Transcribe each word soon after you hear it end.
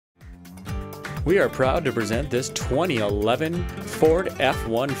We are proud to present this 2011 Ford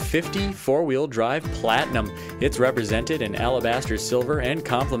F150 four-wheel drive Platinum. It's represented in alabaster silver and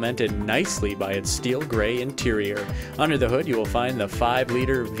complemented nicely by its steel gray interior. Under the hood you will find the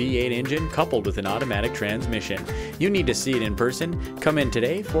 5-liter V8 engine coupled with an automatic transmission. You need to see it in person. Come in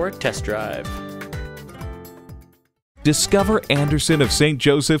today for a test drive. Discover Anderson of St.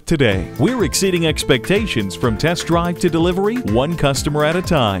 Joseph today. We're exceeding expectations from test drive to delivery, one customer at a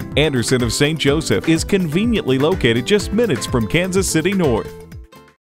time. Anderson of St. Joseph is conveniently located just minutes from Kansas City North.